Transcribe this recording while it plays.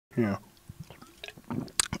Yeah.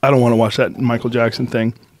 I don't want to watch that Michael Jackson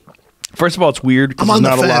thing. First of all, it's weird because he's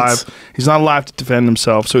not alive. He's not alive to defend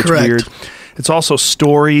himself, so it's weird. It's also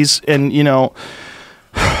stories, and you know,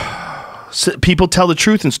 people tell the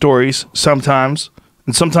truth in stories sometimes,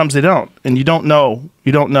 and sometimes they don't, and you don't know.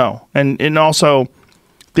 You don't know, and also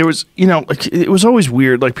there was, you know, like, it was always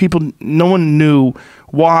weird. Like no one knew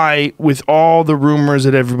why, with all the rumors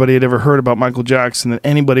that everybody had ever heard about Michael Jackson, that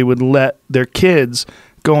anybody would let their kids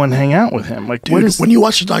go and hang out with him. Like, dude, when you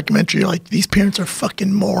watch the documentary, you're like, these parents are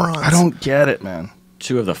fucking morons. I don't get it, man.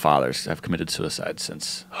 2 of the fathers have committed suicide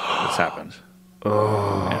since this happened.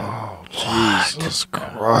 Oh, yeah. Jesus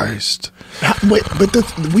Christ. Wait, but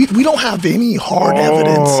we don't have any hard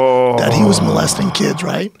evidence that he was molesting kids,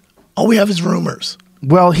 right? All we have is rumors.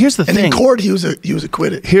 Well, here's the thing. And in court, he was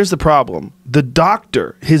acquitted. Here's the problem. The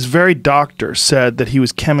doctor, his very doctor, said that he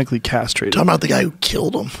was chemically castrated. Talking about the guy who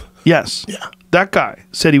killed him. Yes. Yeah. That guy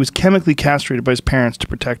said he was chemically castrated by his parents to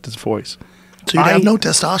protect his voice. So you have no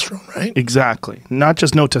testosterone, right? Exactly. Not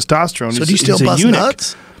just no testosterone. So do you still bust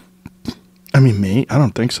nuts? I mean, me? I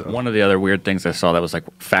don't think so. One of the other weird things I saw that was like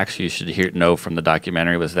facts you should know from the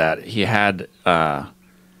documentary was that he had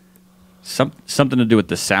something to do with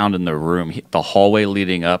the sound in the room. The hallway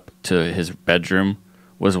leading up to his bedroom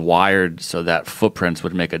was wired so that footprints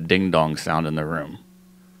would make a ding-dong sound in the room.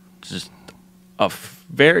 Just a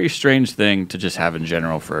very strange thing to just have in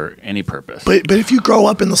general for any purpose. But if you grow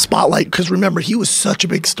up in the spotlight, because remember, he was such a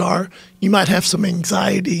big star, you might have some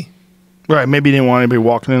anxiety. Right, maybe he didn't want anybody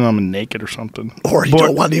walking in on him naked or something. Or you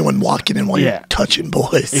don't want anyone walking in while you're touching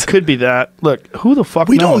boys. It could be that. Look, who the fuck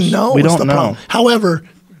knows? We don't know. We don't know. Problem. However,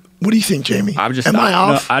 what do you think, Jamie? Am I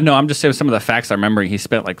off? No, I know. I'm just saying some of the facts I'm remembering. He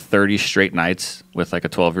spent like 30 straight nights with like a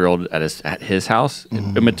 12-year-old at his house,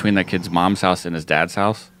 in between that kid's mom's house and his dad's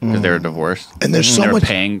house, because they were divorced. And there's so much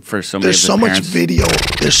paying for so many. There's so much video.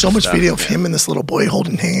 There's so much video of him and this little boy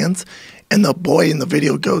holding hands. And the boy in the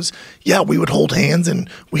video goes, yeah, we would hold hands and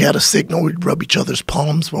we had a signal. We'd rub each other's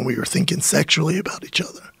palms when we were thinking sexually about each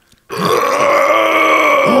other.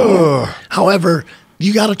 However,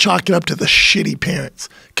 you got to chalk it up to the shitty parents.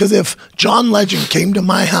 Because if John Legend came to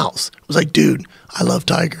my house, was like, dude, I love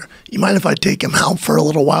Tiger. You mind if I take him out for a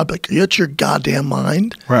little while? Like, you got your goddamn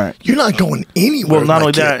mind? Right. You're not going anywhere. Well, not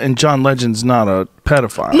only that, and John Legend's not a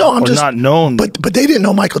pedophile. No, I'm just not known. But they didn't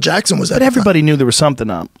know Michael Jackson was that. But everybody knew there was something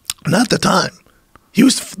up. Not at the time. He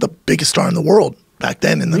was the biggest star in the world back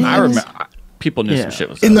then in the 90s. I remember. People knew some shit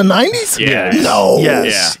was up. In the 90s? Yeah. No.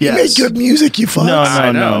 Yes. He made good music, you fucks. No.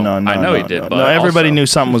 I know he did. But everybody knew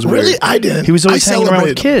something was weird. Really? I didn't. He was always hanging around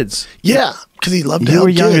with kids. Yeah, because he loved to help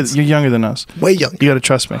kids. You're younger than us. Way younger. You got to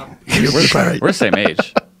trust me. We're the same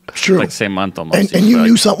age. True. Like same month almost. And you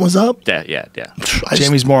knew something was up? Yeah.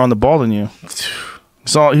 Jamie's more on the ball than you.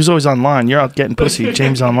 He's always online. You're out getting pussy.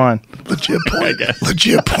 James online. Legit point.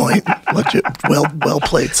 Legit point. Legit. Well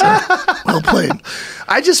played, sir. Well played.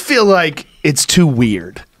 I just feel like it's too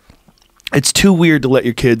weird. It's too weird to let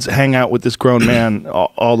your kids hang out with this grown man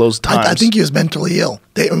all those times. I think he was mentally ill.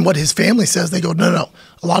 And what his family says, they go, no.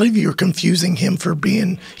 A lot of you are confusing him for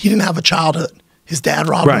he didn't have a childhood. His dad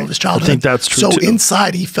robbed him of his childhood. I think that's true, So too.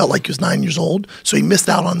 inside, he felt like he was 9 years old. So he missed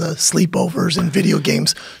out on the sleepovers and video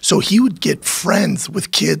games. So he would get friends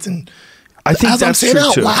with kids. And I think as that's I'm saying true,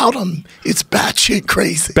 out too. loud, it's batshit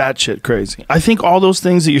crazy. Batshit crazy. I think all those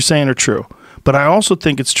things that you're saying are true. But I also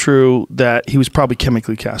think it's true that he was probably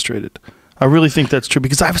chemically castrated. I really think that's true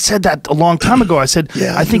because I've said that a long time ago. I said,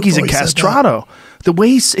 I think he's a castrato. The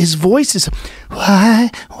way his voice is, why,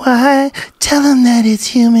 tell him that it's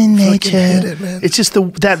human nature. It's just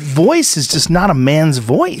that voice is just not a man's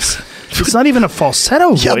voice. It's not even a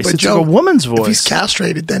falsetto voice. It's Joe, like a woman's voice. If he's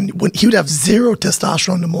castrated, then he would have zero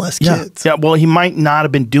testosterone to molest kids. Yeah, well, he might not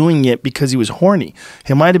have been doing it because he was horny.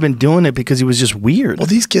 He might have been doing it because he was just weird. Well,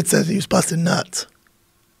 these kids said he was busting nuts.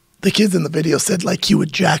 The kids in the video said like he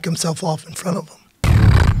would jack himself off in front of them.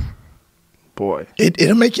 Boy.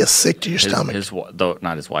 It'll make you sick to your stomach.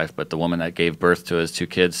 Not his wife, but the woman that gave birth to his 2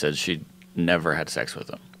 kids said she never had sex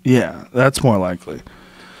with him. Yeah, that's more likely.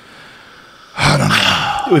 I don't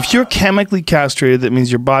know. If you're chemically castrated, that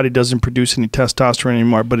means your body doesn't produce any testosterone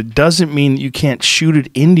anymore, but it doesn't mean that you can't shoot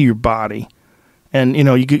it into your body. And,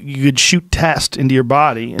 you could shoot test into your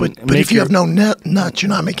body. But if you have no nuts, you're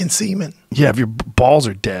not making semen. Yeah, if your balls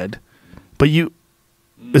are dead. But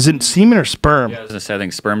is it semen or sperm? Yeah, I was going to say, I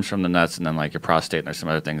think sperm's from the nuts and then like your prostate and there's some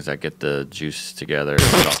other things that get the juice together.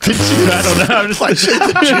 I don't know. I'm just like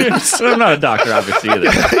the juice. I'm not a doctor, obviously,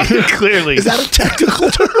 either. Clearly. Is that a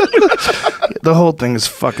technical term? The whole thing is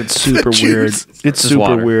fucking super juice. weird. It's super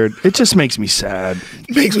water. weird. It just makes me sad.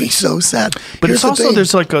 It makes me so sad. But Here's it's the also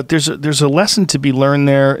thing. there's a lesson to be learned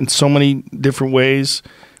there in so many different ways.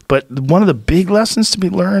 But one of the big lessons to be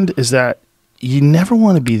learned is that you never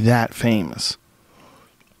want to be that famous.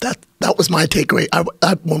 That was my takeaway.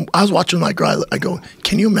 When I was watching my girl, I go,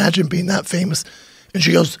 "Can you imagine being that famous?" And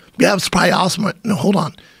she goes, "Yeah, it's probably awesome." I went, no, hold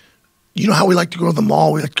on. You know how we like to go to the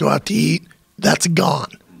mall? We like to go out to eat. That's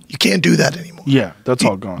gone. You can't do that anymore. Yeah, that's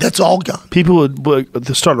all gone. That's all gone. People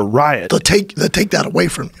would start a riot. They'll take that away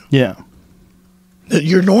from you. Yeah,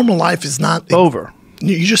 Your normal life is not over.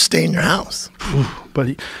 You just stay in your house.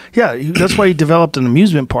 But that's why he developed an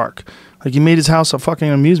amusement park. Like he made his house a fucking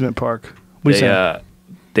amusement park. What are you saying?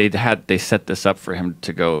 They set this up for him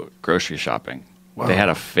to go grocery shopping. Wow. They had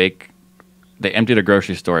a fake. They emptied a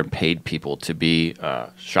grocery store and paid people to be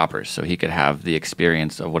shoppers, so he could have the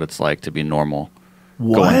experience of what it's like to be normal,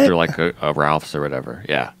 going through like a Ralph's or whatever.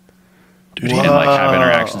 Yeah, dude, and like have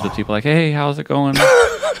interactions with people, like, "Hey, how's it going?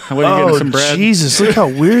 What are you getting some bread?" Jesus, look how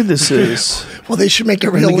weird this is. Well, they should make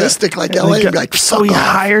it realistic, like LA. And be like, so he fuck off.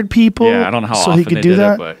 hired people. Yeah, I don't know how so often he could they do did it,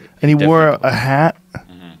 that. but And he wore definitely. a hat,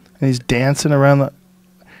 and he's dancing around the.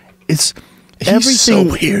 It's He's everything. so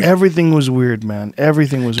weird. Everything was weird, man.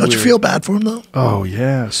 Everything was Don't weird. you feel bad for him though? Oh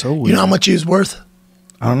yeah, so weird. You know how much he was worth?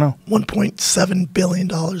 I don't know. $1.7 billion,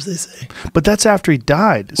 they say. But that's after he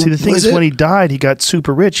died. See, the thing Was is, when it? he died, he got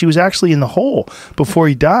super rich. He was actually in the hole before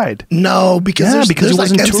he died. No, because Yeah, there's, because he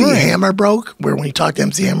there's like wasn't MC touring. Hammer broke, where when you talk to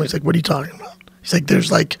MC Hammer, he's like, "What are you talking about?" He's like,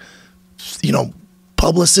 "There's like,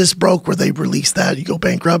 Publicist broke where they released that. You go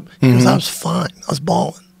bankrupt." He Mm-hmm. goes, "I was fine. I was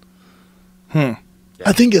balling."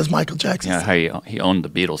 I think it was Michael Jackson. Yeah, how he owned the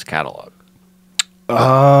Beatles catalog.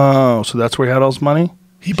 Oh, so that's where he had all his money?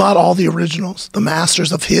 He bought all the originals, the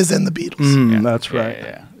masters of his and the Beatles. Yeah, That's right.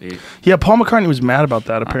 Yeah. Yeah, Paul McCartney was mad about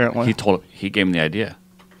that, apparently. He gave him the idea,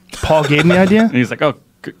 Paul gave him the idea? and he's like, "Oh,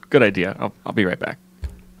 good idea. I'll be right back."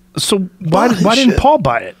 So why his didn't shit. Paul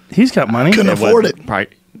buy it? He's got money. Couldn't afford it. Probably,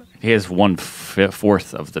 he has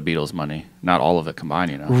 1/4 of the Beatles' money, not all of it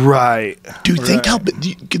combined. Right. Dude, think how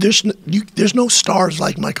there's no stars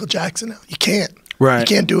like Michael Jackson now. You can't. Right. You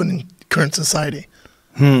can't do it in current society.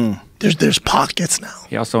 There's pockets now.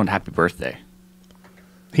 He also owned Happy Birthday.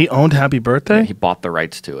 He owned Happy Birthday? He bought the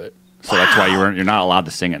rights to it, so that's why you're not allowed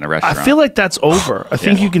to sing it in a I restaurant. feel like that's over. I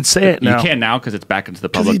think you can say it now. You can now because it's back into the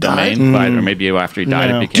 'Cause he public died? domain, but or maybe after he died,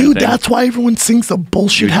 No. it became Dude, a thing. that's why everyone sings the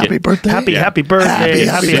bullshit You happy get- birthday. Happy birthday.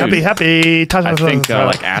 Happy, Happy. I think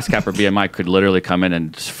like ASCAP or BMI could literally come in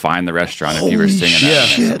and just find the restaurant if you were Holy singing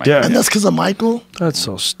shit. that. Yeah. And that's because of Michael? That's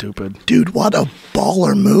so stupid. Dude, what a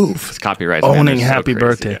baller move. It's copyrights. man, Owning they're so Happy crazy,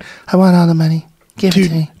 Birthday. yeah. I want all the money. Give it to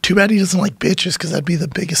Dude, me. too bad he doesn't like bitches because that'd be the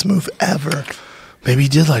biggest move ever. Maybe he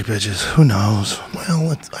did like bitches. Who knows? Well,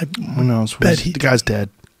 Who knows? Bet he- The guy's dead.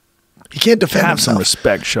 he can't defend Have some himself.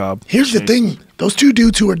 respect, Shab. Here's the thing. Those two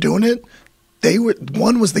dudes who were doing it,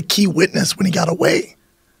 one was the key witness when he got away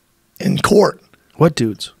in court. What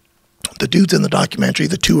dudes? The dudes in the documentary,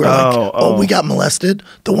 the two are like, oh, we got molested.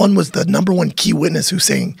 The one was the number one key witness who's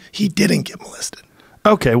saying he didn't get molested.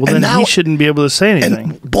 Okay, well And then now- he shouldn't be able to say anything.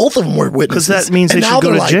 And both of them were witnesses. 'Cause that means And they now should go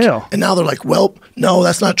they're to like- jail. And now they're like, well, no,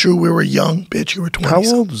 that's not true. We were young. Bitch, you were 20.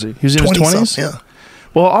 How old was he? He was in his 20s? Yeah.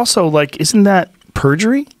 Well, also, like, isn't that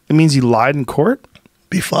perjury? It means he lied in court?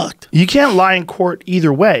 Be fucked. You can't lie in court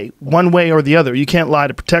either way, one way or the other. You can't lie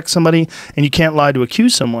to protect somebody, and you can't lie to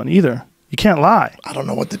accuse someone either. You can't lie. I don't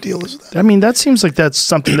know what the deal is with that. I mean, that seems like that's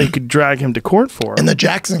something they could drag him to court for. And the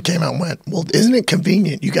Jackson came out and went, well, isn't it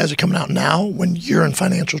convenient? You guys are coming out now when you're in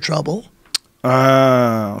financial trouble.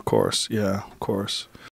 Of course. Yeah, of course.